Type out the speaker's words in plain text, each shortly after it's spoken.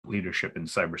leadership in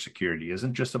cybersecurity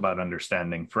isn't just about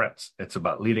understanding threats. It's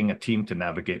about leading a team to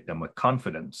navigate them with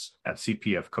confidence. At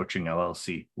CPF Coaching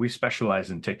LLC, we specialize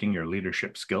in taking your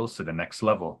leadership skills to the next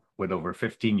level. With over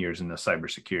 15 years in the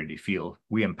cybersecurity field,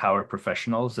 we empower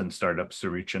professionals and startups to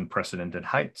reach unprecedented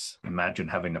heights. Imagine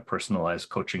having a personalized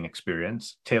coaching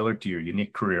experience tailored to your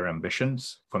unique career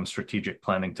ambitions. From strategic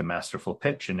planning to masterful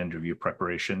pitch and interview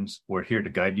preparations, we're here to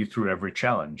guide you through every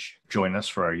challenge. Join us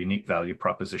for our unique value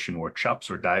proposition workshops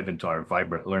or dive into our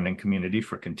vibrant learning community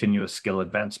for continuous skill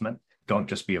advancement. Don't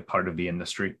just be a part of the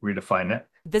industry, redefine it.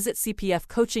 Visit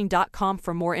cpfcoaching.com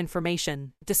for more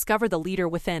information. Discover the leader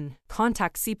within.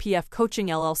 Contact CPF Coaching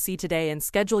LLC today and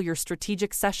schedule your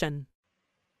strategic session.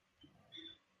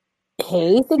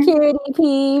 Hey, security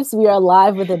peeps. We are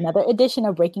live with another edition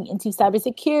of Breaking Into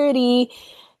Cybersecurity.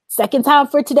 Second time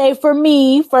for today for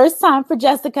me, first time for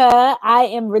Jessica. I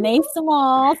am Renee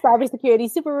Simone,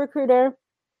 cybersecurity super recruiter,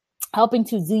 helping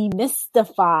to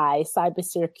demystify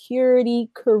cybersecurity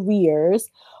careers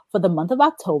for the month of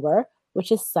October,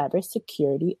 which is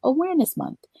Cybersecurity Awareness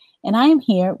Month. And I am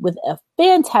here with a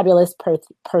fantabulous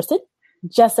person,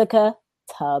 Jessica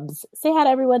Tubbs. Say hi to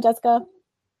everyone, Jessica.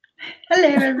 Hello,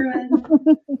 everyone.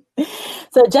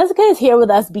 So Jessica is here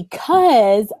with us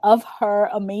because of her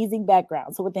amazing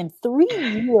background. So within 3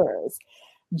 years,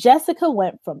 Jessica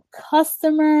went from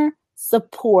customer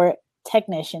support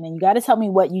technician, and you got to tell me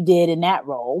what you did in that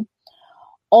role,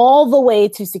 all the way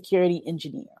to security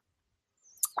engineer.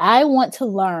 I want to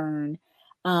learn,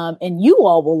 and you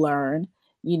all will learn,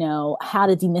 how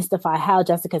to demystify how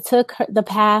Jessica took the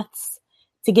paths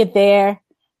to get there,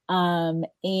 and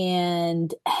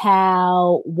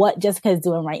what Jessica is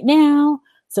doing right now.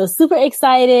 So super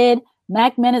excited.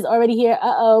 MacMen is already here.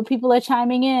 People are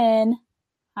chiming in.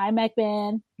 Hi,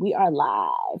 MacMen. We are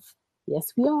live.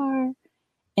 Yes, we are.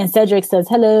 And Cedric says,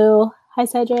 hello. Hi,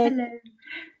 Cedric. Hello.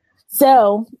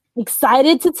 So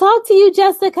excited to talk to you,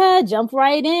 Jessica. Jump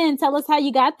right in. Tell us how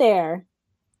you got there.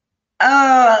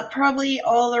 Probably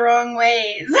all the wrong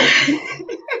ways.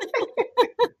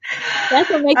 That's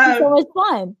what makes it so much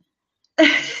fun.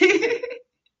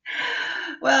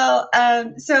 Well,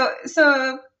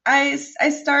 so I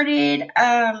started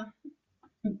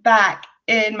back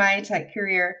in my tech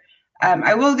career.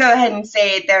 I will go ahead and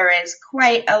say there is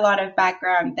quite a lot of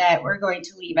background that we're going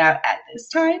to leave out at this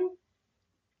time.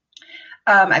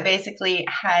 I basically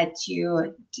had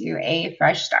to do a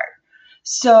fresh start.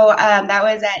 So that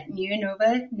was at New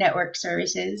Nova Network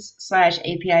Services /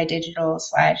 API Digital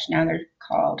 / now they're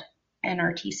called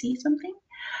NRTC something.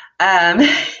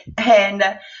 And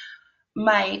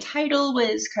my title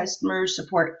was customer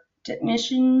support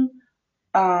technician.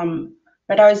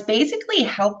 But I was basically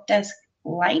help desk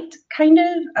light, kind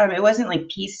of. It wasn't like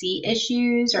PC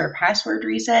issues or password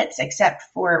resets, except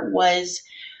for it was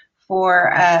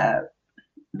for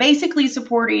basically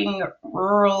supporting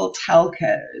rural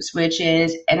telcos, which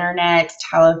is internet,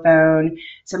 telephone,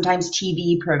 sometimes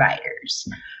TV providers.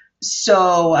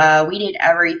 So we did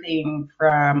everything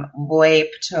from VoIP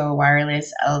to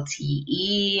wireless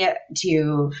LTE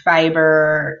to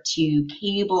fiber to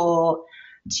cable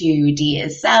to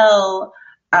DSL.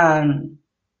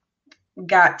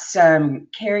 Got some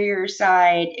carrier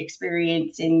side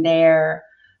experience in there,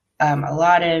 a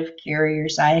lot of carrier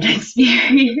side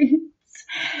experience.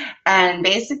 And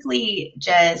basically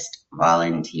just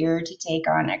volunteered to take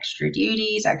on extra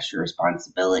duties, extra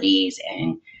responsibilities,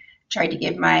 and tried to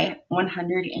give my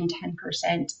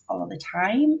 110% all the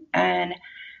time. And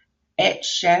it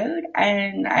showed,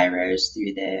 and I rose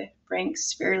through the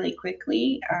ranks fairly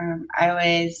quickly. I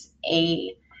was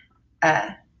an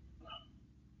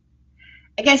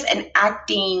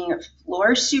acting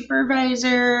floor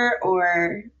supervisor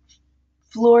or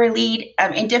floor lead.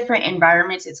 In different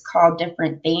environments, it's called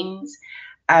different things.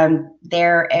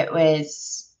 There it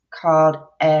was called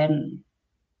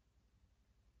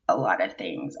a lot of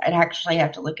things. I'd actually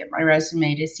have to look at my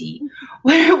resume to see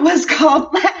what it was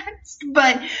called last.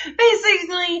 But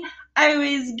basically, I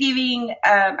was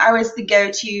the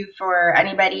go-to for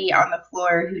anybody on the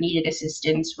floor who needed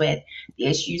assistance with the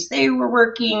issues they were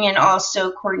working, and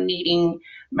also coordinating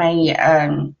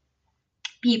my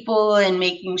people and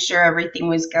making sure everything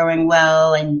was going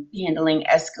well and handling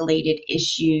escalated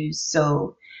issues.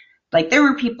 So like there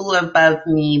were people above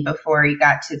me before you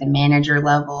got to the manager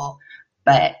level,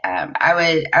 but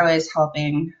I was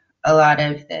helping a lot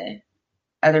of the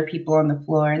other people on the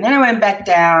floor. And then I went back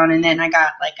down, and then I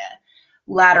got like a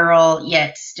lateral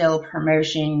yet still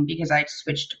promotion because I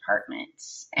switched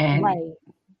departments. And right.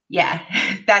 Yeah,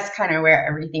 that's kind of where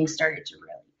everything started to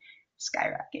really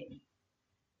skyrocket.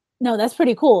 No, that's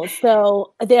pretty cool.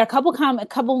 So there are a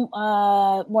couple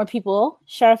more people.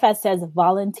 Sharafat says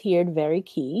volunteered, very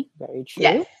key, very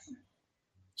Yes. true.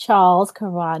 Charles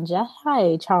Karanja.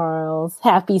 Hi, Charles.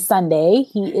 Happy Sunday.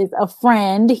 He is a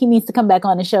friend. He needs to come back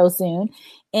on the show soon.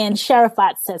 And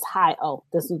Sharafat says hi. Oh,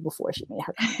 this was before she made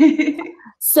her comment.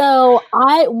 So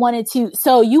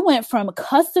so you went from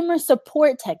customer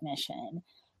support technician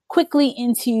quickly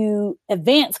into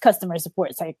advanced customer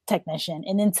support technician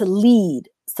and then to lead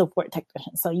support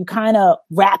technician. So you kind of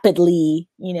rapidly,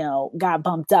 got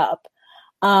bumped up.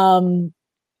 The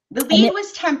lead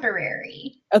was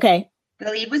temporary. Okay.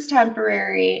 The lead was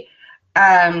temporary.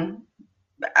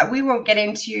 We won't get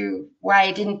into why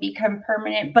it didn't become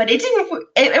permanent, but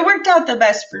it worked out the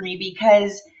best for me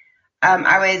because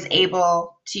I was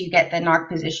able to get the NOC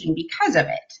position because of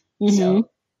it. Mm-hmm. So.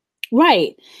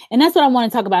 Right. And that's what I want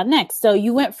to talk about next. So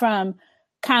you went from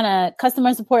kind of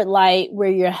customer support light where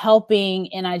you're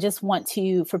helping. And I just want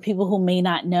to, for people who may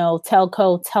not know,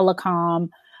 telco, telecom,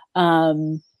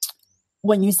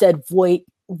 when you said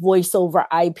voice over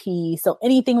IP. So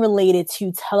anything related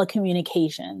to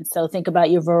telecommunications. So think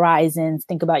about your Verizons,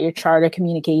 think about your Charter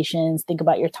Communications, think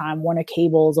about your Time Warner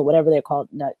cables or whatever they're called.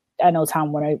 I know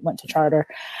Time Warner went to Charter.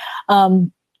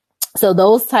 So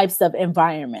those types of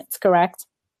environments, correct?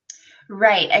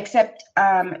 Right. Except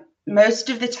most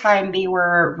of the time they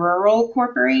were rural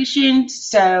corporations.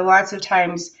 So lots of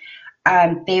times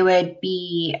they would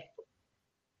be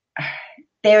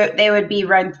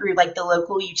run through like the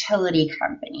local utility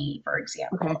company, for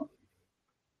example.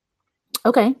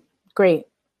 Okay, great.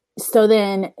 So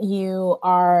then you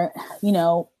are,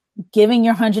 giving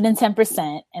your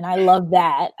 110%. And I love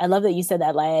that. I love that you said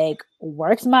that, like,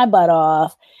 worked my butt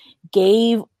off,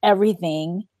 gave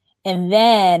everything, and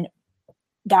then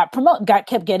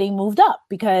kept getting moved up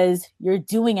because you're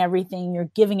doing everything,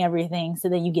 you're giving everything. So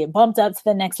then you get bumped up to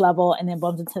the next level and then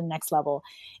bumped into the next level.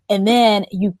 And then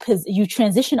you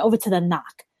transition over to the NOC,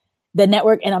 the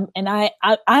network. And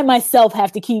I myself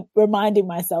have to keep reminding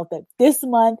myself that this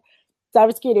month,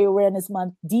 Cybersecurity Awareness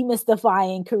Month,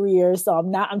 demystifying careers. So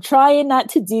I'm trying not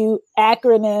to do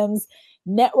acronyms.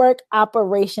 Network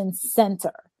Operations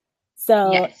Center.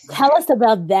 So yes. Tell us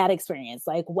about that experience.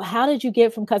 Like, how did you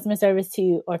get from customer service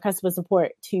or customer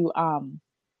support to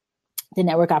the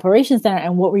Network Operations Center,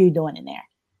 and what were you doing in there?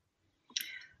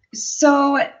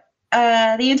 So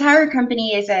the entire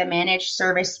company is a managed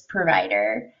service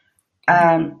provider.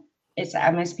 It's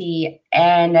an MSP,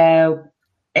 and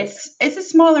it's a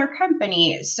smaller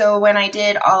company. So when I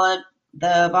did all of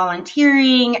the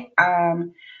volunteering,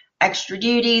 extra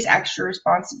duties, extra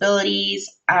responsibilities,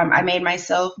 I made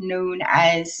myself known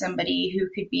as somebody who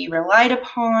could be relied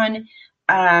upon.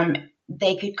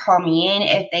 They could call me in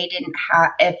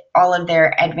if all of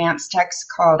their advanced techs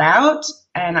called out,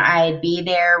 and I'd be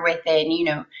there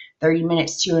within, 30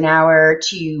 minutes to an hour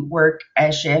to work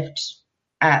a shift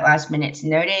at last minute's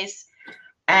notice.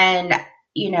 And,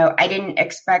 I didn't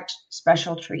expect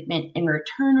special treatment in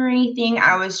return or anything.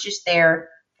 I was just there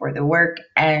for the work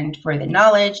and for the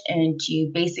knowledge and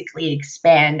to basically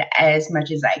expand as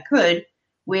much as I could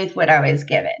with what I was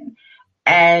given.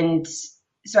 And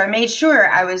so I made sure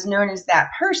I was known as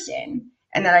that person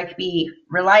and that I could be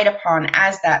relied upon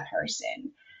as that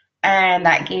person. And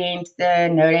that gained the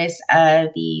notice of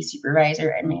the supervisor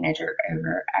and manager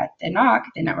over at the NOC,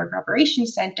 the Network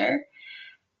Operations Center.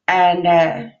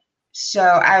 And so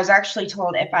I was actually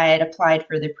told if I had applied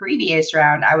for the previous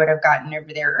round, I would have gotten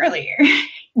over there earlier.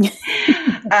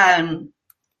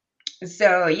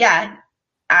 So yeah,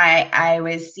 I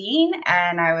was seen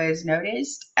and I was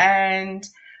noticed, and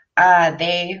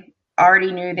they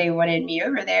already knew they wanted me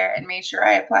over there and made sure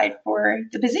I applied for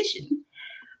the position.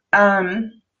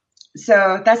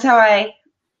 So that's how I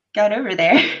got over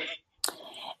there.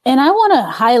 And I want to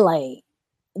highlight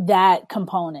that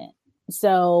component.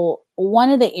 So one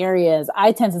of the areas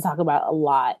I tend to talk about a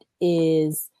lot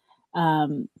is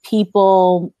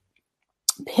people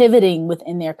pivoting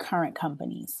within their current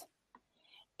companies.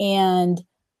 And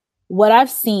what I've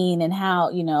seen and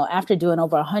how, after doing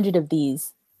over 100 of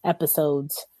these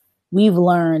episodes, we've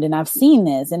learned, and I've seen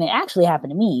this, and it actually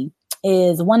happened to me,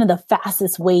 is one of the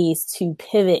fastest ways to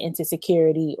pivot into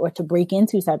security or to break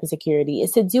into cybersecurity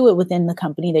is to do it within the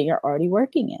company that you're already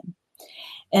working in.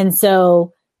 And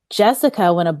so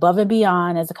Jessica went above and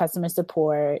beyond as a customer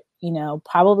support,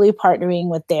 probably partnering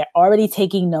with their already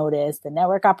taking notice, the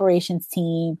network operations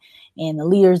team and the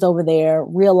leaders over there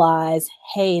realize,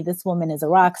 hey, this woman is a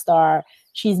rock star.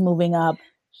 She's moving up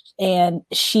and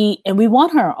we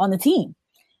want her on the team.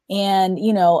 And,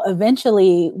 you know,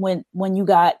 eventually when you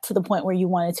got to the point where you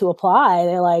wanted to apply,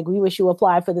 they're like, we wish you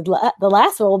applied for the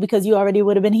last role because you already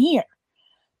would have been here.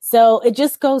 So it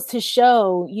just goes to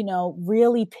show, you know,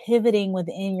 really pivoting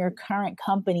within your current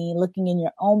company, looking in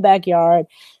your own backyard,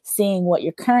 seeing what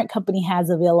your current company has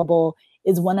available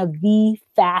is one of the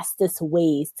fastest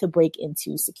ways to break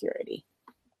into security.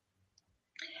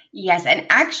 Yes, and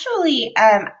actually,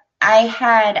 I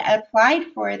had applied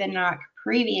for the NOC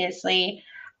previously.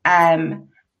 I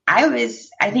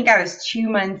think I was 2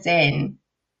 months in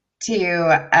to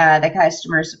the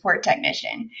customer support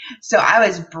technician. So I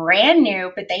was brand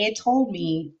new, but they had told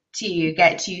me to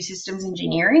get to systems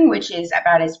engineering, which is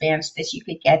about as advanced as you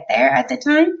could get there at the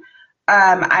time.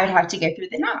 I would have to go through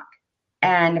the NOC,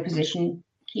 and the position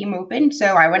came open. So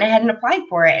I went ahead and applied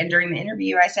for it. And during the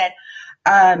interview, I said,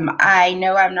 I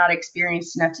know I'm not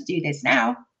experienced enough to do this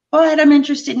now, but I'm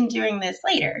interested in doing this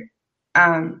later.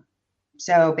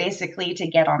 So basically to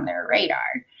get on their radar.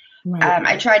 Right.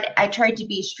 I tried to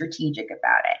be strategic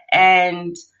about it.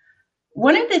 And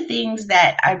one of the things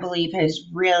that I believe has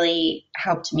really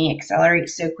helped me accelerate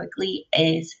so quickly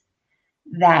is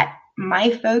that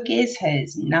my focus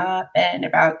has not been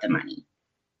about the money.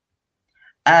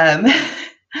 I'm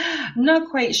not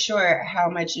quite sure how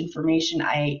much information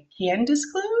I can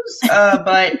disclose,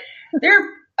 but there,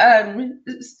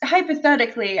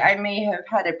 hypothetically, I may have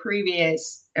had a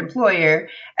previous employer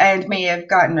and may have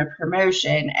gotten a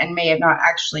promotion and may have not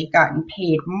actually gotten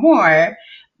paid more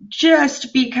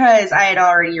just because I had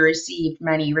already received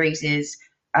many raises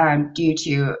due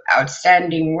to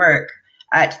outstanding work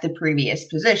at the previous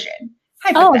position.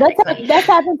 Oh, that's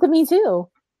happened to me too.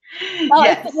 Oh,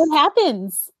 yes. It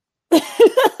happens.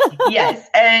 Yes.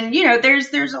 And, you know,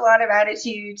 there's a lot of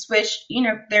attitudes which, you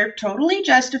know, they're totally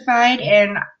justified,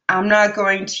 and I'm not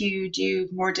going to do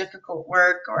more difficult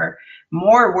work or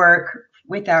more work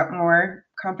without more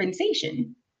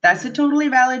compensation. That's a totally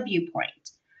valid viewpoint.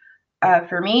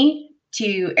 For me,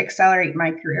 to accelerate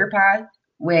my career path,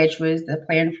 which was the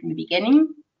plan from the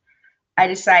beginning, I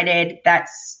decided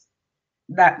that's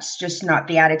just not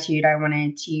the attitude I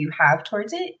wanted to have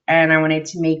towards it. And I wanted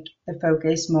to make the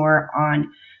focus more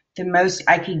on the most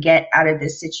I could get out of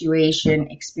this situation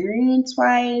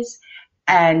experience-wise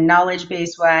and knowledge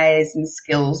base-wise and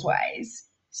skills-wise.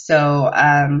 So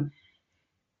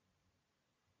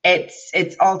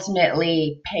it's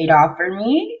ultimately paid off for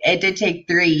me. It did take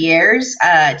 3 years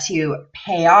to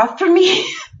pay off for me,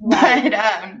 but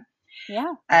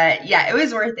yeah, it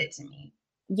was worth it to me.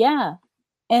 Yeah.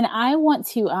 And I want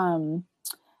to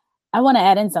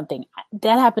add in something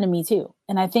that happened to me too.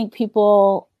 And I think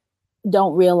people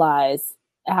don't realize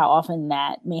how often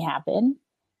that may happen.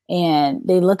 And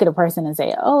they look at a person and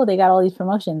say, oh, they got all these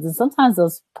promotions. And sometimes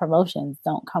those promotions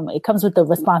don't come. It comes with the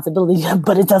responsibility,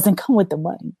 but it doesn't come with the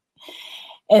money.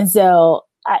 And so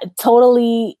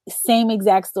totally same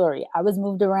exact story. I was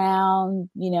moved around,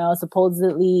 you know,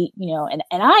 supposedly, you know,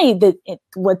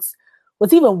 what's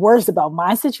even worse about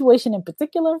my situation in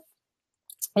particular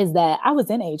is that I was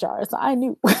in HR. So I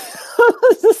knew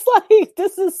it's just like,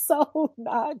 this is so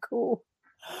not cool.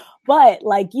 But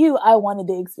like you, I wanted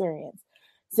the experience.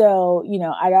 So, you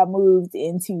know, I got moved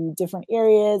into different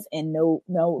areas and no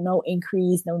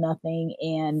increase, no nothing.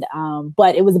 And,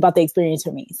 but it was about the experience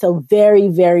for me. So very,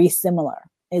 very similar.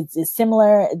 It's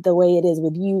similar. The way it is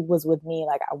with you was with me.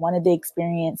 Like I wanted the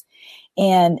experience,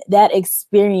 and that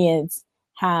experience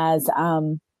has,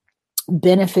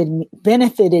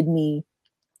 benefited me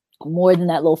more than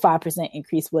that little 5%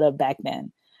 increase would have back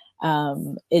then.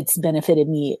 It's benefited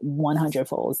me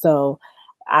 100-fold. So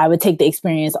I would take the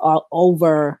experience all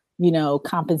over, you know,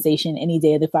 compensation any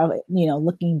day of the five. You know,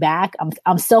 looking back,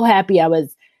 I'm so happy I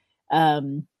was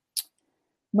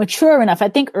mature enough. I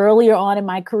think earlier on in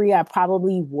my career, I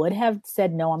probably would have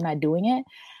said, no, I'm not doing it.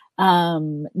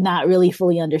 Not really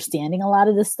fully understanding a lot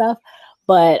of this stuff,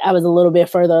 but I was a little bit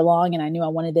further along and I knew I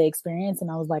wanted the experience, and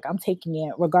I was like, I'm taking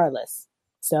it regardless.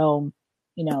 So,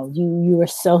 you know, you were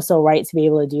so right to be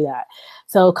able to do that.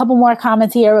 So a couple more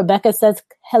comments here. Rebecca says,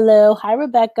 hello. Hi,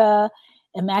 Rebecca.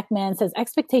 And MacMan says,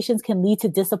 expectations can lead to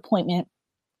disappointment.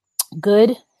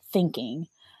 Good thinking.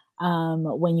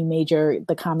 When you made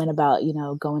the comment about, you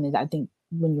know, going in, I think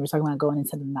when you were talking about going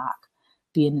into the NOC,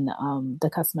 being in the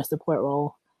customer support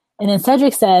role. And then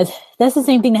Cedric says, that's the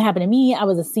same thing that happened to me. I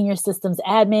was a senior systems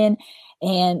admin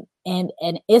and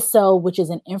ISO, which is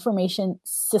an information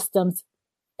systems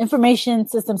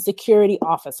security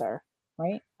officer,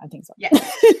 right? I think so. Yeah.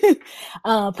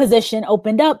 Position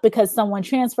opened up because someone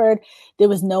transferred. There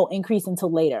was no increase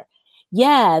until later.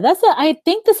 Yeah, I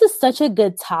think this is such a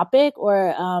good topic,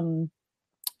 or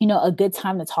a good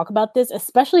time to talk about this,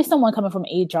 especially someone coming from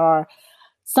HR.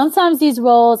 Sometimes these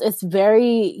roles, it's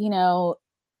very,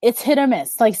 it's hit or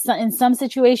miss. Like in some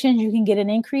situations you can get an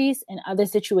increase, in other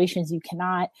situations you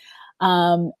cannot.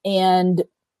 And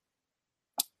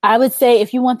I would say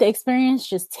if you want the experience,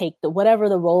 just take whatever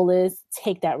the role is,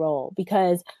 take that role,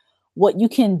 because what you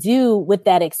can do with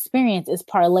that experience is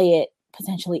parlay it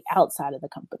potentially outside of the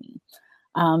company.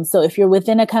 So if you're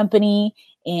within a company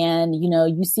and,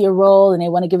 you see a role and they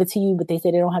want to give it to you, but they say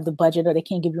they don't have the budget or they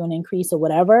can't give you an increase or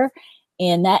whatever,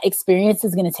 and that experience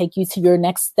is going to take you to your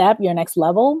next step, your next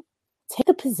level, take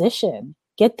a position,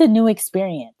 get the new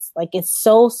experience. Like it's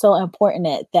so, so important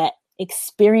that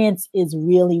experience is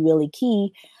really, really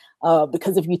key.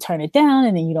 Because if you turn it down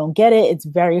and then you don't get it, it's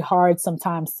very hard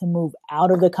sometimes to move out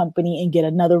of the company and get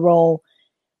another role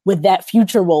with that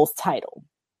future role's title.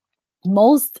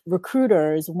 Most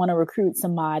recruiters want to recruit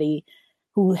somebody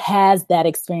who has that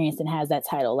experience and has that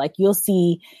title. Like you'll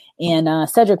see, and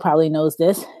Cedric probably knows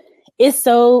this,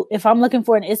 ISO, if I'm looking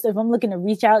for an ISO, if I'm looking to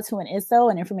reach out to an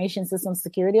ISO, an information systems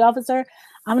security officer,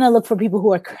 I'm going to look for people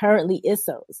who are currently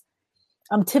ISOs.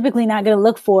 I'm typically not going to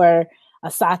look for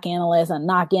a SOC analyst, a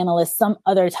NOC analyst, some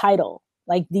other title.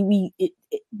 Like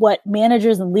what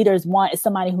managers and leaders want is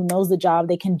somebody who knows the job.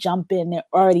 They can jump in. They're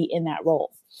already in that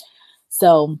role.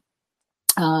 So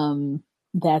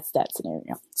that's that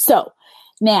scenario. So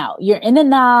now you're in the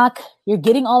NOC, you're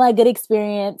getting all that good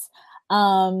experience.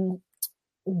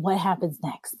 What happens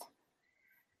next?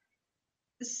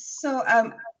 So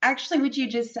actually what you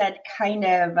just said kind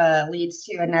of leads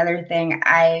to another thing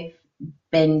I've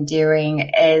been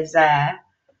doing is when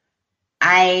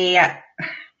I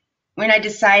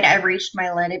decide I've reached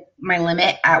my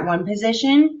limit at one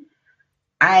position,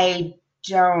 I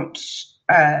don't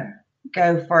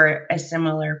go for a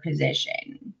similar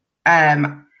position.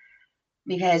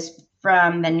 Because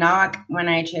from the NOC, when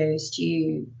I chose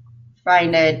to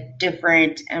find a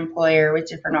different employer with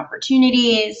different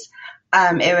opportunities,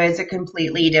 it was a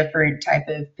completely different type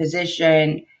of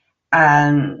position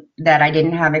that I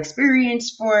didn't have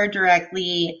experience for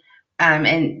directly,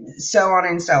 and so on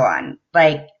and so on.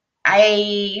 Like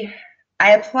I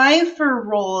apply for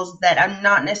roles that I'm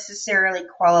not necessarily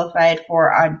qualified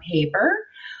for on paper,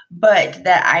 but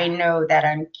that I know that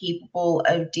I'm capable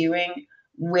of doing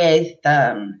with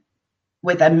a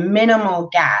minimal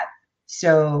gap.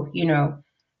 So,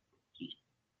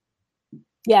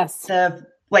 Yes.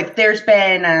 There's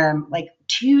been like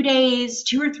 2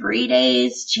 or 3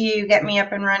 days to get me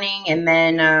up and running. And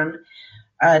then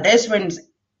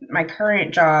my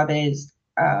current job is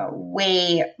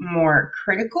way more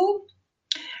critical.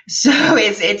 So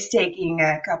it's taking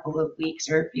a couple of weeks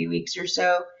or a few weeks or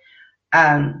so.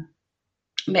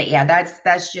 But yeah,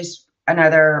 that's just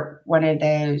another one of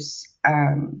those,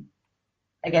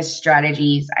 I guess,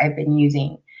 strategies I've been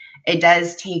using. It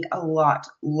does take a lot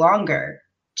longer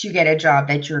to get a job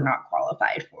that you're not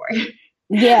qualified for.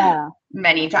 Yeah.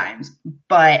 Many times.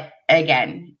 But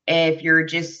again, if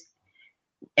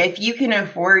you can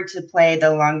afford to play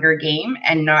the longer game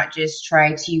and not just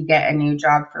try to get a new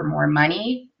job for more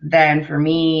money, then for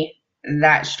me,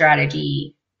 that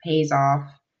strategy pays off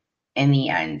in the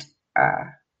end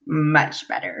much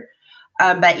better.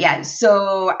 But yeah,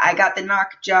 so I got the NOC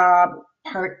job.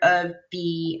 Part of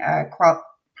the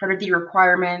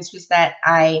requirements was that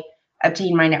I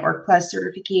obtain my Network Plus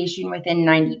certification within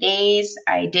 90 days.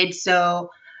 I did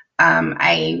so.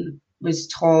 I was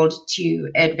told to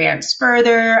advance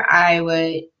further.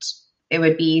 It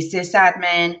would be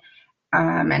sysadmin.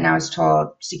 And I was told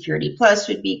Security Plus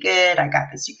would be good. I got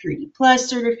the Security Plus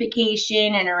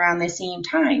certification, and around the same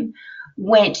time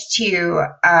went to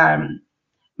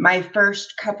my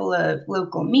first couple of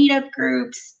local meetup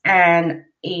groups and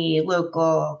a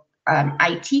local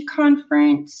IT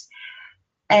conference.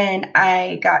 And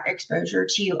I got exposure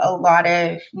to a lot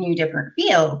of new different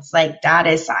fields like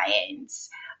data science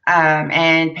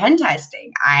and pen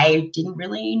testing. I didn't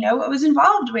really know what was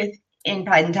involved in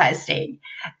pen testing.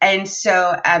 And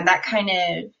so that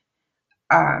kind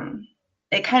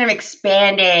of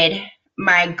expanded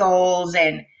my goals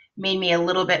and made me a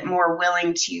little bit more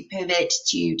willing to pivot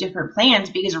to different plans,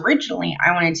 because originally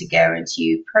I wanted to go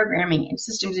into programming and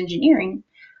systems engineering.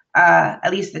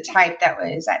 At least the type that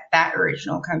was at that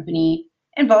original company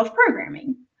involved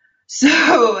programming.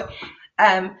 So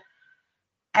I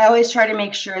always try to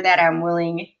make sure that I'm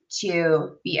willing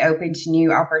to be open to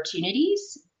new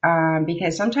opportunities,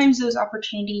 because sometimes those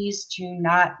opportunities do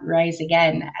not rise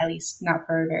again, at least not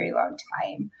for a very long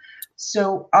time.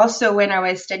 So also when I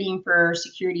was studying for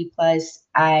Security Plus,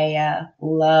 I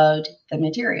loved the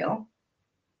material.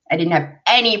 I didn't have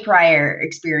any prior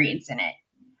experience in it.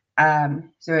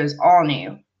 So it was all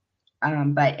new,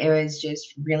 but it was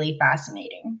just really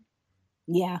fascinating.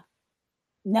 Yeah.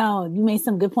 No, you made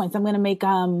some good points. I'm going to make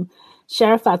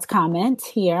Sharafat's comment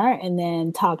here and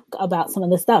then talk about some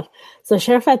of the stuff. So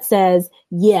Sharafat says,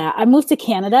 yeah, I moved to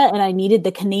Canada and I needed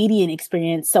the Canadian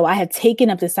experience. So I had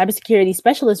taken up the cybersecurity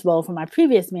specialist role from my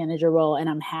previous manager role, and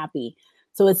I'm happy.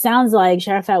 So it sounds like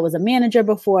Sharafat was a manager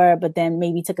before, but then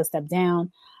maybe took a step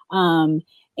down.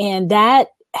 And that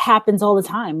happens all the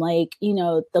time. Like,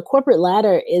 the corporate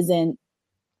ladder isn't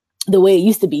the way it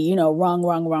used to be,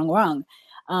 rung.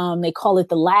 They call it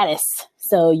the lattice.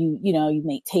 So you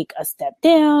may take a step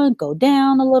down, go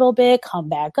down a little bit, come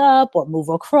back up, or move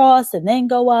across and then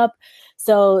go up.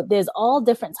 So there's all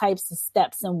different types of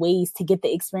steps and ways to get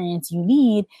the experience you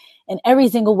need. And every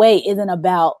single way isn't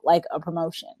about like a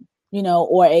promotion,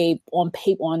 or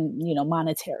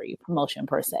monetary promotion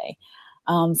per se.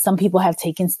 Some people have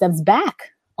taken steps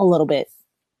back a little bit,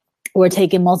 or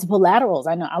taking multiple laterals.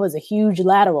 I know I was a huge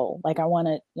lateral. Like I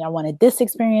wanted this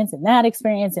experience and that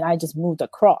experience, and I just moved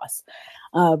across.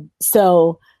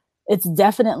 So it's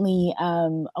definitely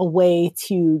a way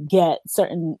to get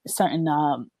certain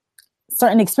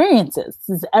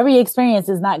experiences. Every experience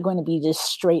is not going to be just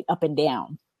straight up and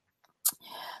down.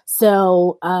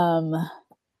 So,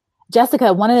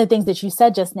 Jessica, one of the things that you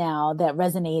said just now that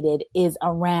resonated is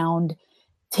around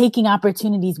taking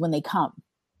opportunities when they come.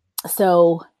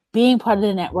 So being part of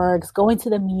the networks, going to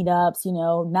the meetups,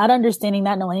 not understanding,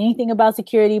 not knowing anything about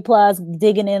security, plus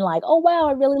digging in like, oh, wow,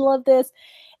 I really love this.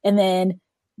 And then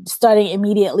starting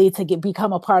immediately to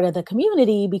become a part of the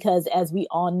community, because as we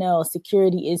all know,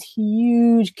 security is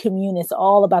huge community. It's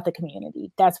all about the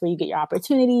community. That's where you get your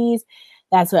opportunities.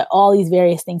 That's where all these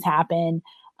various things happen.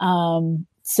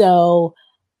 So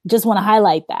just want to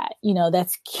highlight that,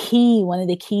 that's key. One of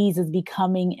the keys is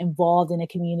becoming involved in a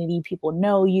community. People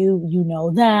know you, you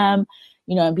know them,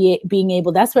 and being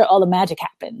able, that's where all the magic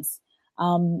happens.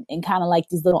 And kind of like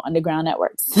these little underground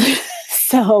networks.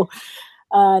 So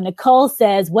Nicole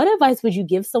says, what advice would you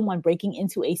give someone breaking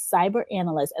into a cyber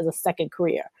analyst as a second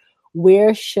career?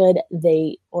 Where should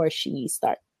they or she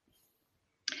start?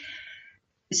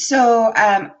 So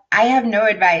I have no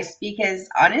advice, because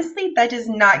honestly, that does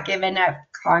not give enough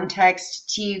context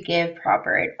to give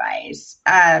proper advice.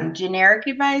 Generic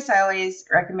advice, I always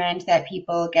recommend that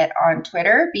people get on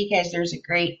Twitter, because there's a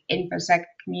great InfoSec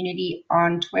community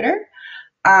on Twitter.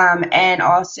 And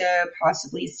also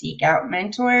possibly seek out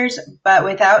mentors, but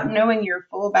without knowing your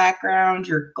full background,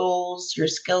 your goals, your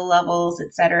skill levels,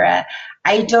 etc.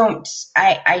 I don't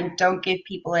give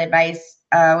people advice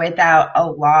without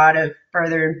a lot of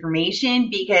further information,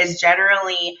 because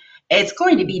generally it's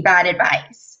going to be bad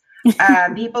advice.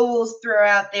 People will throw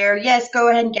out there, yes, go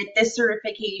ahead and get this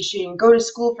certification, go to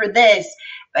school for this.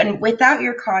 And without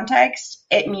your context,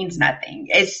 it means nothing.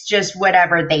 It's just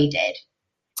whatever they did.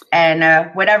 And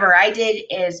whatever I did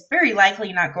is very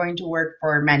likely not going to work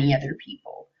for many other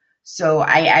people. So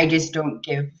I just don't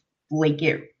give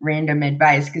blanket random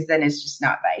advice, because then it's just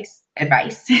not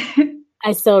advice.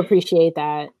 I so appreciate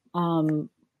that.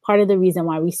 Part of the reason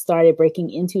why we started breaking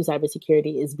into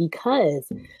cybersecurity is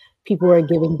because people were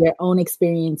giving their own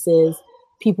experiences.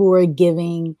 People were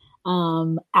giving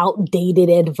outdated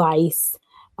advice.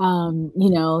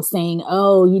 Saying,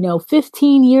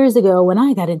 15 years ago when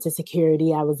I got into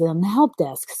security, I was on the help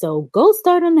desk. So go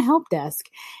start on the help desk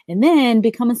and then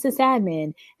become a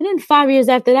sysadmin. And then 5 years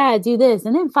after that, do this.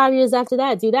 And then 5 years after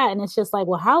that, do that. And it's just like,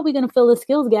 well, how are we going to fill the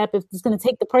skills gap if it's going to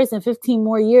take the person 15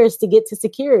 more years to get to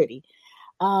security?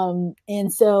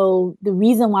 And so the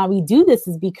reason why we do this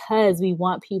is because we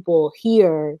want people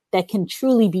here that can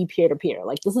truly be peer-to-peer.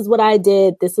 Like, this is what I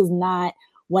did. This is not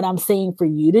what I'm saying for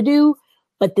you to do,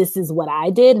 but this is what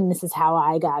I did, and this is how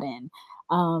I got in.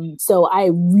 So I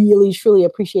really, truly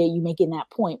appreciate you making that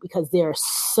point, because there's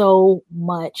so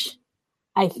much,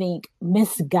 I think,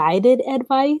 misguided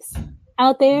advice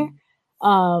out there.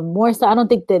 More so, I don't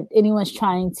think that anyone's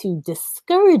trying to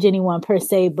discourage anyone per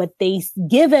se, but they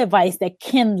give advice that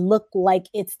can look like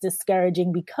it's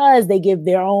discouraging because they give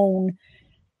their own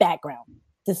background.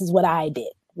 This is what I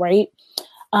did, right?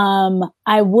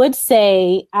 I would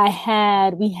say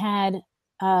we had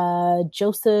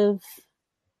Joseph,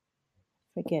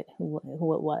 forget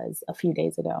who it was, a few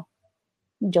days ago.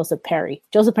 Joseph Perry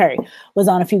was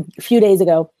on a few days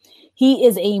ago. He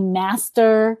is a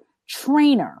master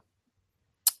trainer.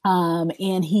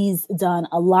 And he's done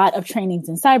a lot of trainings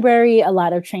in Cybrary, a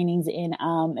lot of trainings in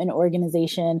an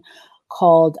organization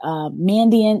called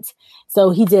Mandiant.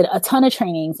 So he did a ton of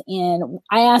trainings, and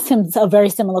I asked him a very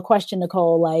similar question,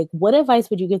 Nicole, like, what advice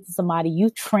would you give to somebody? You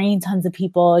train tons of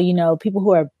people, people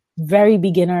who are very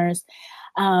beginners.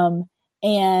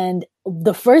 And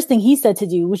the first thing he said to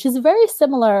do, which is very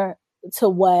similar to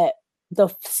what the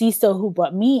CISO who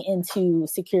brought me into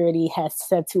security has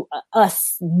said to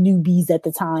us newbies at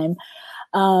the time,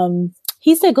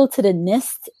 he said, go to the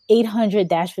NIST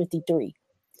 800-53.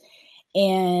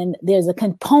 And there's a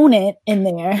component in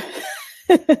there.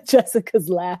 Jessica's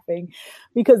laughing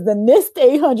because the NIST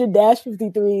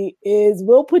 800-53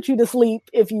 will put you to sleep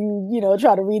if you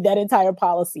try to read that entire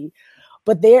policy.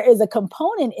 But there is a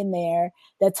component in there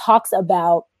that talks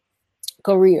about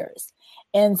careers.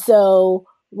 And so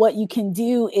what you can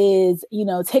do is,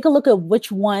 take a look at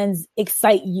which ones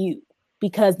excite you.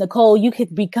 Because Nicole, you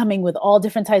could be coming with all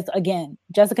different types. Again,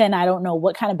 Jessica and I don't know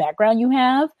what kind of background you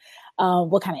have,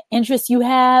 what kind of interests you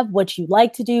have, what you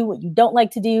like to do, what you don't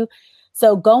like to do.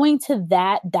 So going to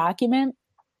that document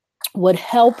would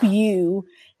help you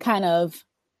kind of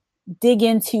dig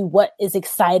into what is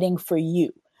exciting for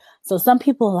you. So some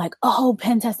people are like, oh,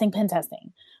 pen testing.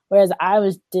 Whereas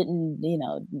that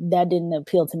didn't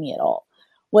appeal to me at all.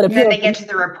 What and then they get to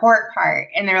the report part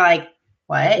and they're like,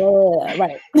 what? Yeah,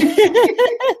 right.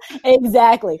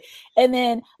 Exactly. And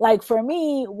then like for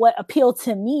me, what appealed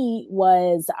to me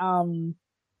was and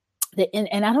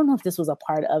I don't know if this was a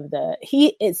part of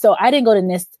so I didn't go to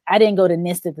NIST. I didn't go to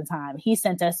NIST at the time. He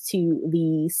sent us to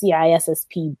the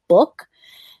CISSP book,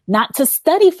 not to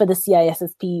study for the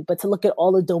CISSP, but to look at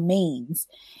all the domains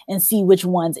and see which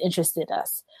ones interested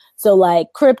us. So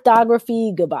like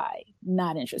cryptography, goodbye,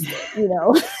 not interested,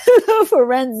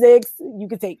 forensics, you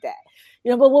could take that.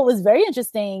 But what was very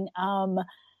interesting, and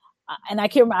I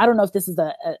can't remember, I don't know if this is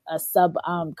a sub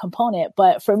component,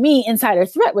 but for me, insider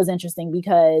threat was interesting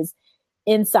because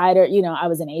insider, I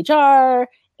was in HR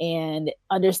and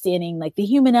understanding like the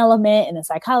human element and the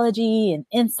psychology and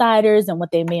insiders and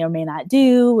what they may or may not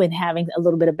do and having a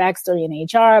little bit of backstory in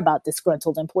HR about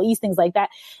disgruntled employees, things like that.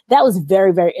 That was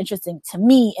very, very interesting to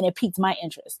me and it piqued my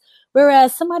interest.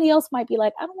 Whereas somebody else might be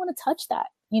like, I don't want to touch that.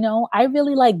 I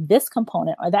really like this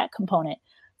component or that component.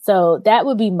 So that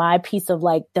would be my piece of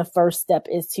like the first step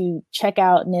is to check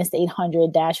out NIST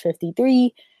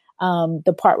 800-53,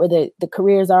 the part where the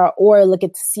careers are, or look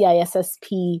at the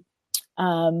CISSP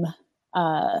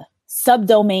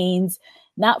subdomains,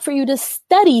 not for you to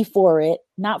study for it,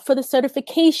 not for the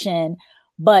certification,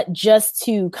 but just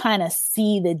to kind of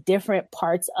see the different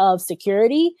parts of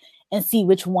security and see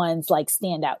which ones like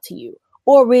stand out to you.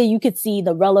 Or where you could see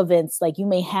the relevance, like you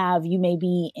may have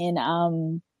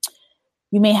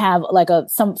like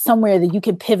somewhere that you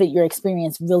can pivot your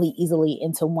experience really easily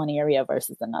into one area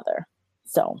versus another.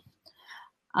 So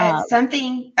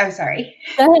something, oh, sorry.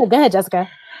 Go ahead, Jessica.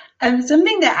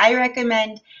 Something that I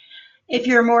recommend if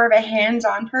you're more of a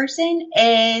hands-on person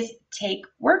is take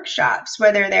workshops,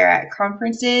 whether they're at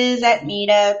conferences, at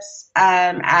meetups,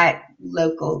 at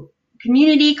local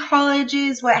community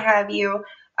colleges, what have you.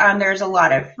 There's a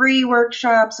lot of free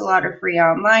workshops, a lot of free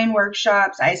online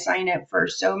workshops. I sign up for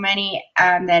so many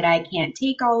that I can't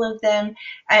take all of them.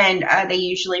 And they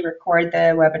usually record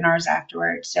the webinars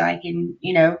afterwards so I can,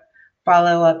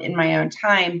 follow up in my own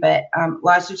time. But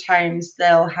lots of times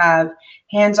they'll have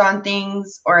hands-on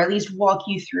things or at least walk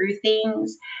you through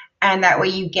things. And that way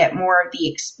you get more of the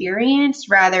experience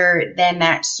rather than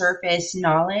that surface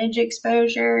knowledge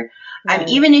exposure. Right.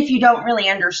 Even if you don't really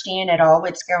understand at all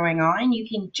what's going on, you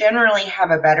can generally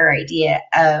have a better idea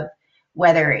of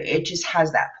whether it just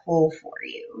has that pull for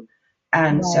you.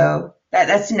 Right. So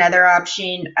that's another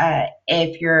option.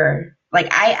 If you're like,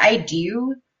 I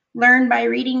do learn by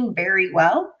reading very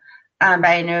well. But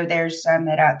I know there's some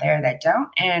that out there that don't.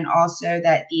 And also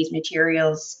that these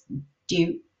materials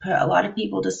do put a lot of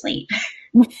people to sleep.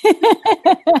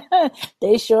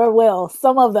 They sure will.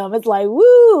 Some of them, it's like,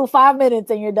 woo, 5 minutes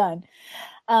and you're done.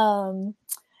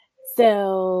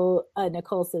 So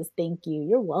Nicole says, thank you.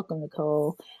 You're welcome,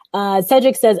 Nicole.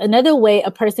 Cedric says, another way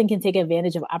a person can take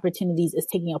advantage of opportunities is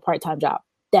taking a part-time job.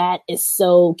 That is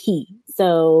so key.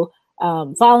 So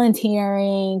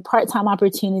volunteering, part-time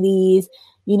opportunities,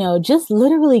 just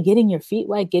literally getting your feet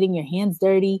wet, getting your hands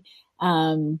dirty,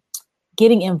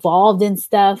 getting involved in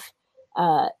stuff,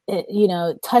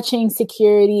 touching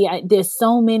security. There's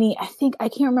so many. I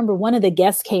can't remember, one of the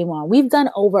guests came on. We've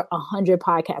done over 100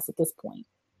 podcasts at this point.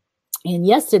 And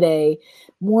yesterday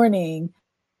morning,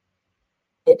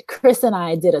 Chris and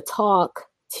I did a talk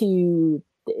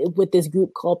with this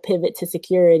group called Pivot to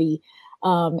Security.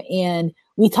 And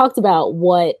we talked about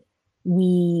what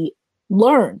we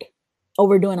learned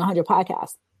over doing 100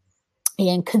 podcasts.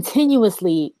 And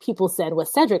continuously people said what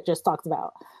Cedric just talked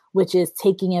about, which is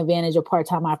taking advantage of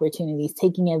part-time opportunities,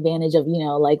 taking advantage of,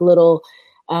 like little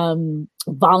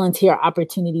volunteer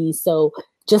opportunities. So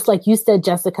just like you said,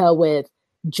 Jessica, with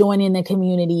joining the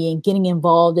community and getting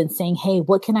involved and saying, hey,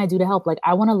 what can I do to help? Like,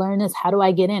 I want to learn this. How do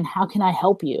I get in? How can I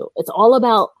help you? It's all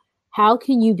about how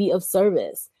can you be of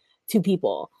service to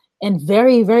people? And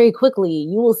very, very quickly,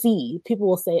 you will see people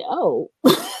will say, oh,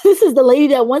 this is the lady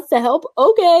that wants to help.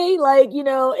 Okay. Like, you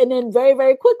know, and then very,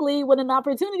 very quickly when an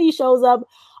opportunity shows up,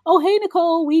 oh, hey,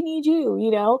 Nicole, we need you,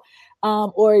 you know,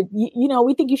 or, you know,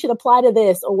 we think you should apply to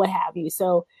this or what have you.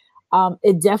 So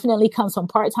it definitely comes from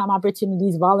part-time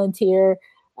opportunities, volunteer,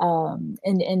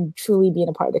 and truly being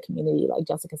a part of the community, like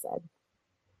Jessica said.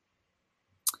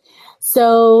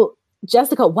 So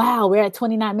Jessica, wow, we're at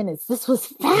 29 minutes. This was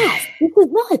fast. This was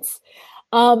nuts.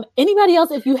 Anybody else,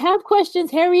 if you have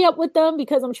questions, hurry up with them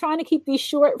because I'm trying to keep these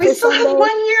short. We still have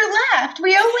 1 year left.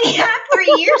 We only have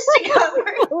 3 years to go.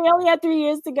 We only have 3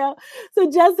 years to go. So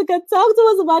Jessica, talk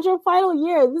to us about your final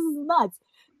year. This is nuts.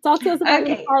 Talk to us about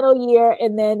your final year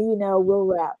and then, you know, we'll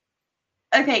wrap.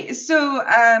 Okay, so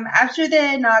after the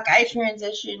NOC, I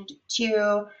transitioned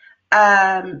to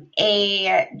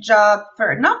a job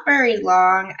for not very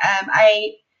long.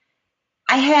 I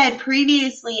had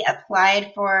previously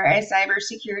applied for a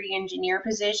cybersecurity engineer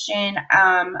position,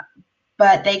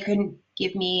 but they couldn't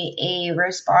give me a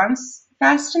response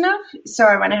fast enough. So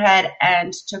I went ahead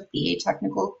and took the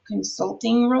technical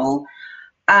consulting role.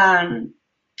 And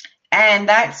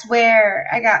that's where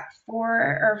I got 4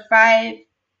 or 5,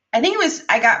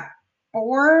 I got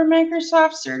 4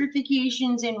 Microsoft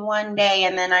certifications in one day,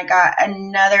 and then I got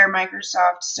another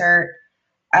Microsoft cert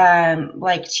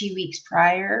like 2 weeks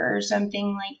prior or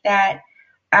something like that.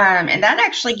 And that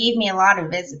actually gave me a lot of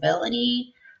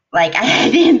visibility. Like, I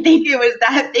didn't think it was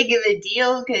that big of a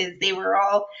deal because they were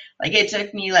all like, it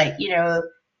took me like,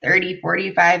 30,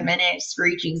 45 minutes for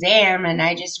each exam. And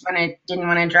I just didn't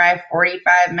want to drive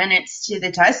 45 minutes to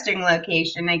the testing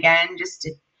location again just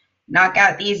to knock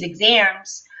out these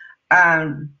exams.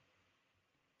 And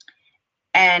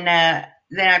then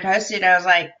I posted, I was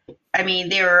like,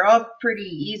 they were all pretty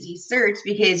easy certs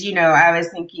because, I was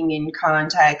thinking in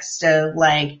context of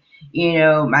like,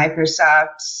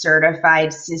 Microsoft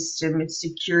Certified System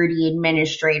Security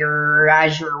Administrator or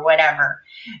Azure, whatever.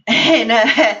 And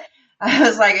I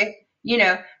was like,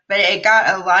 but it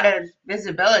got a lot of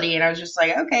visibility and I was just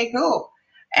like, okay, cool.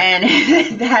 And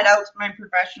that helped my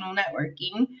professional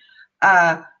networking,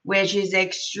 which is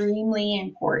extremely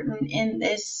important in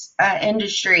this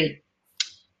industry.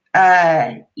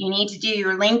 You need to do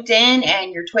your LinkedIn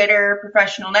and your Twitter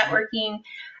professional networking.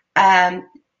 And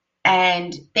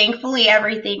thankfully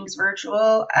everything's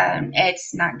virtual.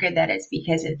 It's not good that it's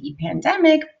because of the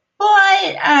pandemic,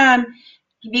 but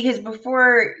because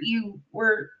before you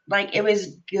were like, it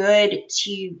was good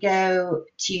to go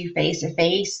to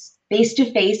face-to-face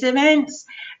events,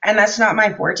 and that's not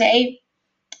my forte.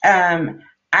 I'm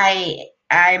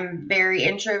very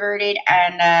introverted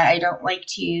and I don't like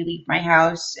to leave my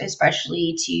house,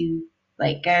 especially to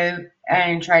like go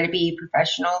and try to be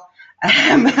professional.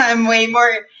 I'm way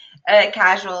more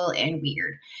casual and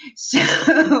weird. So,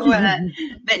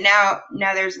 but now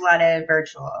there's a lot of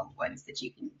virtual ones that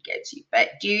you can get to.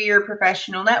 But do your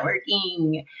professional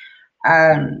networking.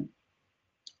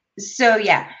 So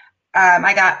yeah,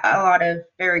 I got a lot of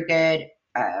very good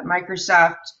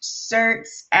Microsoft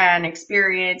certs and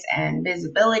experience and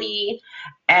visibility,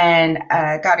 and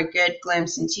got a good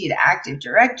glimpse into the Active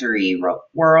Directory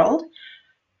world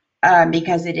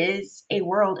because it is a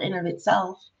world in of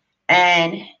itself.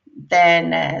 And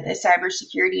then the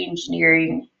cybersecurity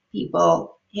engineering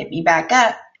people hit me back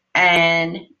up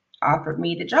and offered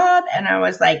me the job, and I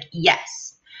was like,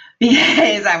 yes,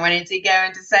 because I wanted to go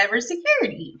into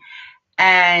cybersecurity.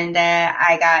 And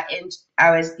I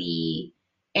was the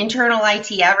internal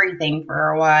IT everything for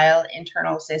a while,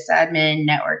 internal sysadmin,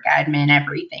 network admin,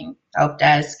 everything, help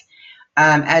desk,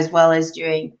 as well as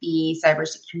doing the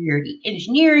cybersecurity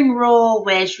engineering role,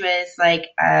 which was like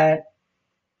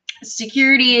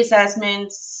security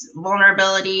assessments,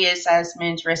 vulnerability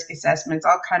assessments, risk assessments,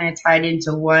 all kind of tied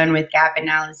into one with gap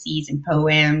analyses and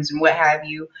POEMs and what have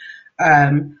you.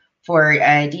 For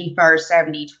DFAR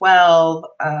 7012,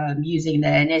 using the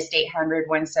NIST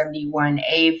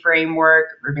 800-171A framework,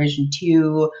 revision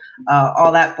 2,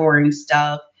 all that boring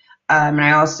stuff. And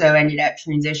I also ended up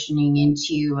transitioning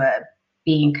into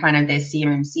being kind of the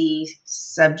CMMC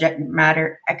subject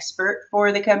matter expert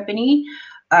for the company,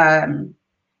 and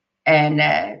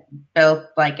built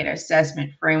like an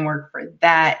assessment framework for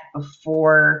that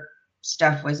before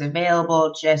stuff was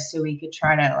available, just so we could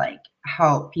try to like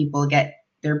help people get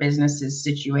their businesses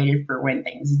situated for when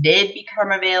things did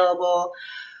become available.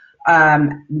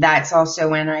 That's also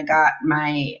when I got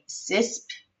my CISSP,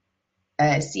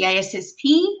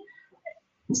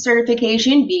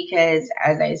 certification because,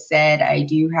 as I said, I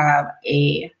do have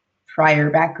a prior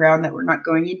background that we're not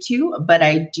going into, but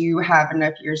I do have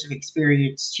enough years of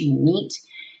experience to meet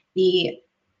the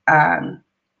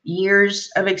years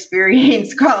of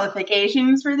experience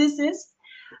qualifications for this CISP.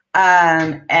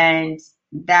 And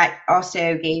that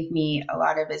also gave me a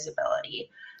lot of visibility.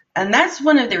 And that's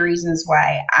one of the reasons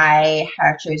why I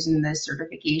have chosen the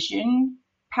certification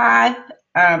path.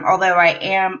 Although I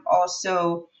am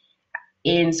also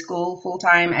in school full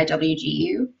time at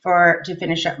WGU to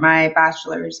finish up my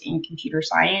bachelor's in computer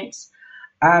science.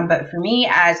 But for me,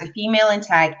 as a female in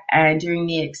tech and doing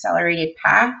the accelerated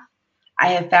path, I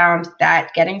have found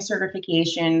that getting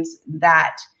certifications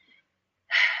that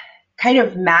kind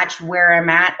of match where I'm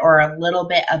at or a little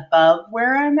bit above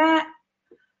where I'm at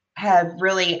have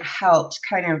really helped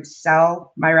kind of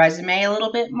sell my resume a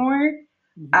little bit more,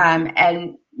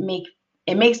 and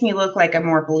it makes me look like a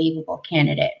more believable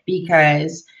candidate,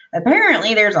 because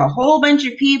apparently there's a whole bunch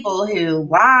of people who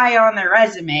lie on their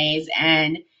resumes,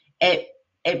 and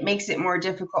it makes it more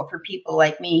difficult for people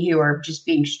like me who are just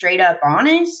being straight up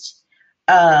honest.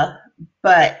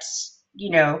 But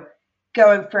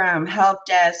going from help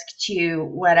desk to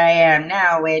what I am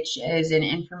now, which is an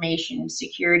information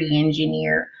security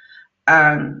engineer,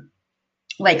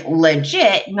 like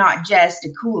legit, not just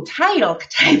a cool title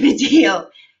type of deal,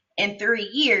 in 3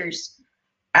 years,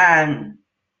 the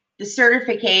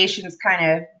certifications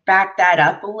kind of back that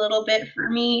up a little bit for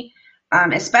me,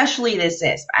 especially the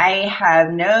CISP. I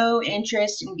have no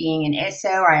interest in being an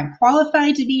ISO. I am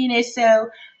qualified to be an ISO.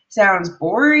 Sounds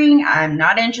boring. I'm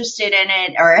not interested in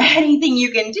it or anything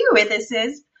you can do with a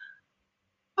CISP,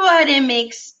 but it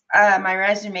makes my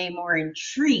resume more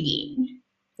intriguing.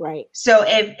 Right. So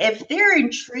if they're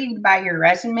intrigued by your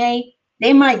resume,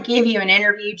 they might give you an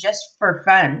interview just for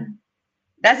fun.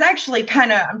 That's actually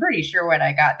I'm pretty sure what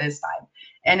I got this time.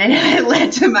 And it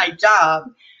led to my job,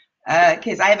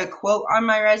 because I have a quote on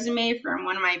my resume from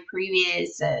one of my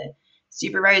previous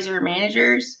supervisor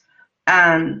managers,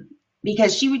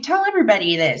 because she would tell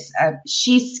everybody this.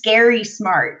 She's scary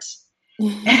smart.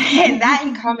 And that,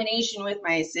 in combination with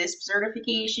my CISP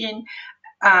certification,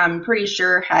 I'm pretty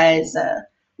sure has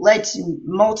led to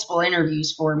multiple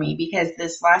interviews for me, because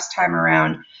this last time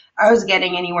around, I was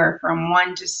getting anywhere from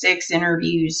 1 to 6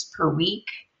 interviews per week.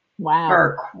 Wow.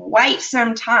 For quite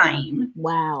some time.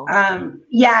 Wow.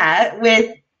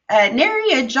 With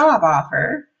nary a job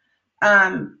offer.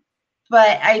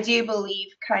 But I do believe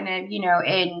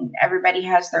in everybody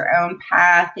has their own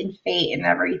path and fate and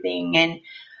everything. And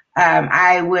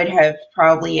I would have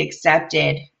probably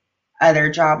accepted other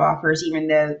job offers, even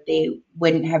though they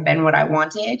wouldn't have been what I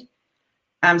wanted.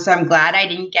 So I'm glad I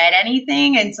didn't get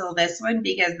anything until this one,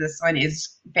 because this one is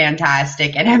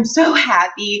fantastic. And I'm so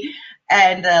happy.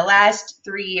 And the last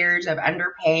 3 years of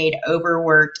underpaid,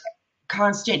 overworked,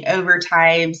 constant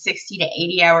overtime, 60 to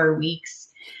 80-hour weeks,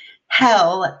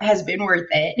 hell has been worth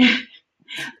it.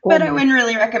 But I wouldn't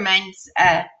really recommend,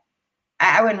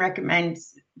 I wouldn't recommend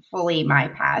fully my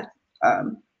path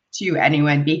to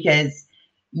anyone, because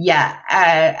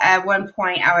at one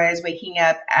point I was waking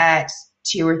up at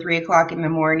 2 or 3 o'clock in the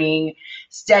morning,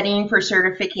 studying for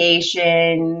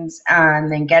certifications,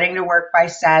 then getting to work by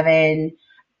 7.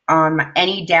 On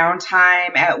any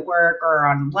downtime at work or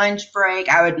on lunch break,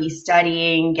 I would be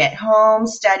studying, get home,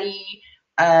 study,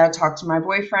 talk to my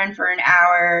boyfriend for an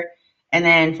hour, and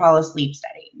then fall asleep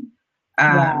studying.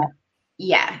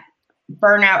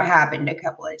 Burnout happened a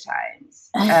couple of times.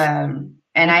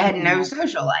 And I had no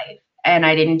social life, and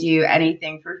I didn't do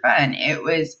anything for fun. I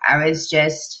was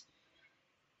just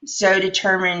so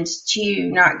determined to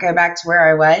not go back to where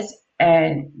I was,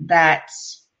 and that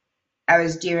I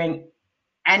was doing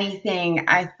anything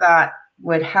I thought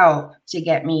would help to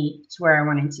get me to where I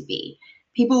wanted to be.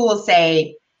 People will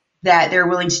say that they're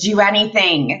willing to do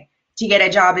anything to get a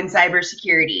job in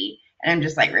cybersecurity. And I'm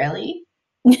just like, really?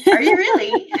 Are you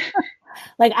really?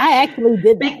 Like, I actually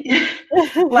did that.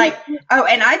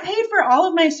 And I paid for all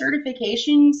of my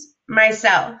certifications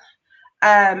myself.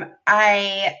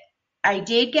 I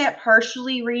did get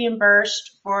partially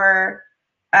reimbursed for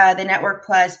the Network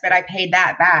Plus, but I paid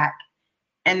that back.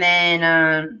 And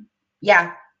then,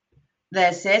 the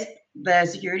CISP, the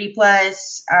Security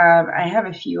Plus, I have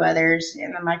a few others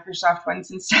in the Microsoft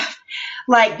ones and stuff.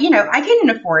 I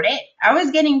couldn't afford it. I was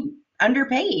getting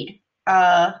underpaid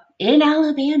in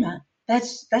Alabama.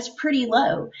 That's pretty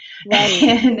low. Right.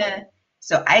 And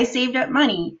so I saved up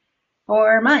money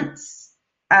for months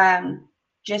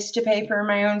just to pay for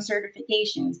my own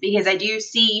certifications, because I do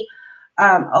see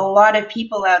a lot of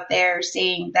people out there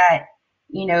saying that,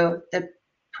 the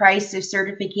price of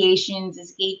certifications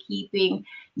is gatekeeping.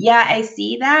 Yeah, I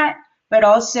see that. But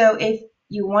also, if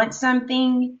you want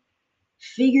something,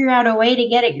 figure out a way to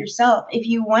get it yourself. If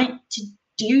you want to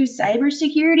do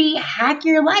cybersecurity, hack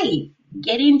your life,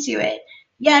 get into it.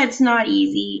 Yeah, it's not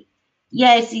easy.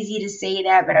 Yeah, it's easy to say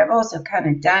that, but I've also kind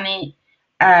of done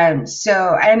it. So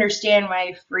I understand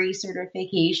why free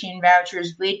certification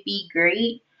vouchers would be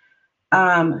great.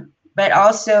 But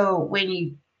also when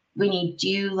you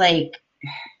do like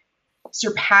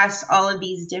surpass all of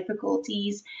these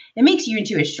difficulties, it makes you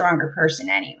into a stronger person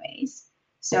anyways.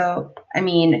 So, I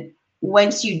mean,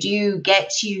 once you do get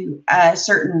to a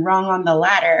certain rung on the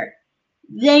ladder,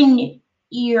 then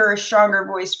you're a stronger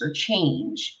voice for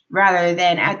change rather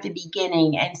than at the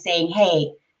beginning and saying,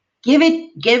 hey,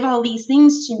 give all these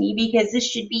things to me because this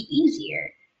should be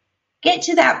easier. Get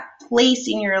to that place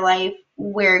in your life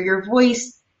where your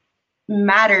voice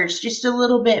matters just a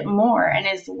little bit more and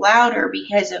is louder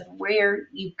because of where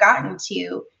you've gotten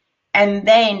to. And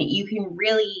then be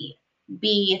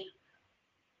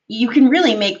you can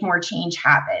really make more change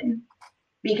happen,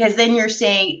 because then you're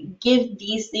saying give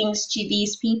these things to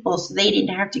these people so they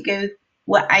didn't have to go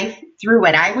what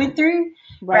I went through,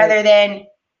 Right. rather than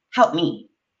help me.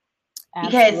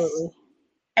 Absolutely. Because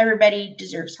everybody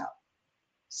deserves help.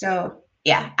 So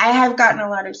yeah, I have gotten a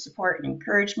lot of support and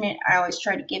encouragement. I always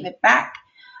try to give it back.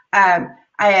 I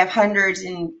have hundreds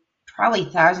and probably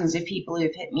thousands of people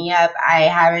who've hit me up. I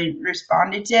haven't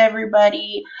responded to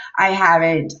everybody. I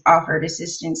haven't offered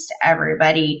assistance to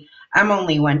everybody. I'm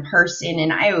only one person,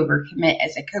 and I overcommit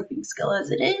as a coping skill as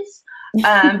it is.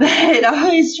 But I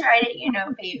always try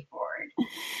to, pay it forward.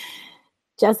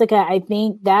 Jessica, I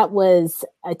think that was,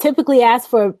 I typically ask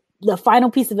for the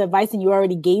final piece of advice and you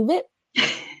already gave it.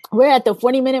 We're at the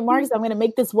 40-minute mark, so I'm going to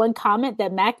make this one comment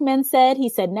that MacMen said. He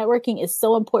said, networking is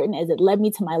so important as it led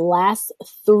me to my last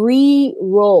 3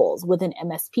 roles with an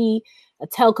MSP, a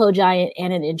telco giant,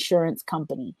 and an insurance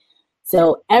company.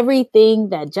 So everything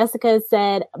that Jessica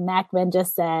said, MacMen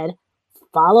just said,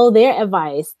 follow their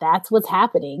advice. That's what's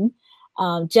happening.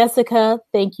 Jessica,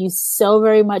 thank you so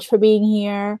very much for being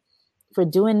here, for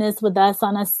doing this with us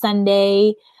on a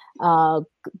Sunday.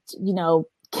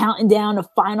 Counting down the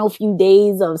final few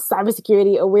days of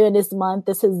Cybersecurity Awareness Month.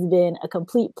 This has been a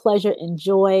complete pleasure and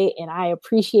joy, and I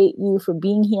appreciate you for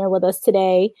being here with us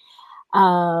today.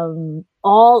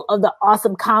 All of the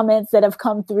awesome comments that have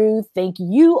come through. Thank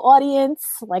you, audience.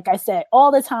 Like I said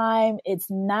all the time, it's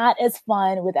not as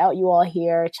fun without you all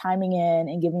here chiming in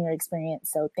and giving your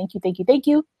experience. So thank you, thank you, thank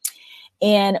you.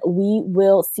 And we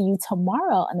will see you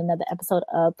tomorrow on another episode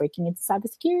of Breaking Into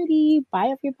Cybersecurity.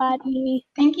 Bye, everybody.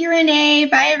 Thank you, Renee.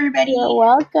 Bye, everybody. You're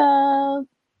welcome.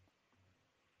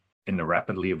 In the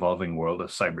rapidly evolving world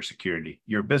of cybersecurity,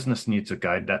 your business needs a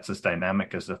guide that's as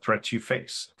dynamic as the threats you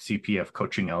face. CPF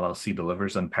Coaching LLC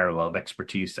delivers unparalleled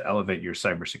expertise to elevate your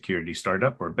cybersecurity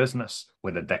startup or business.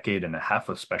 With a decade and a half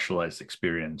of specialized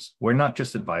experience, we're not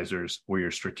just advisors, we're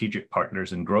your strategic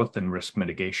partners in growth and risk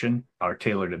mitigation. Our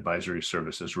tailored advisory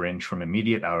services range from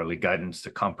immediate hourly guidance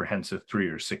to comprehensive 3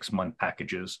 or 6 month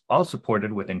packages, all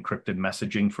supported with encrypted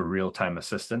messaging for real-time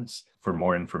assistance. For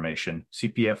more information,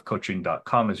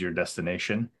 cpfcoaching.com is your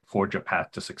destination. Forge a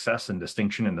path to success and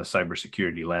distinction in the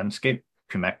cybersecurity landscape.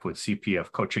 Connect with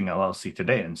CPF Coaching LLC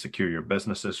today and secure your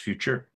business's future.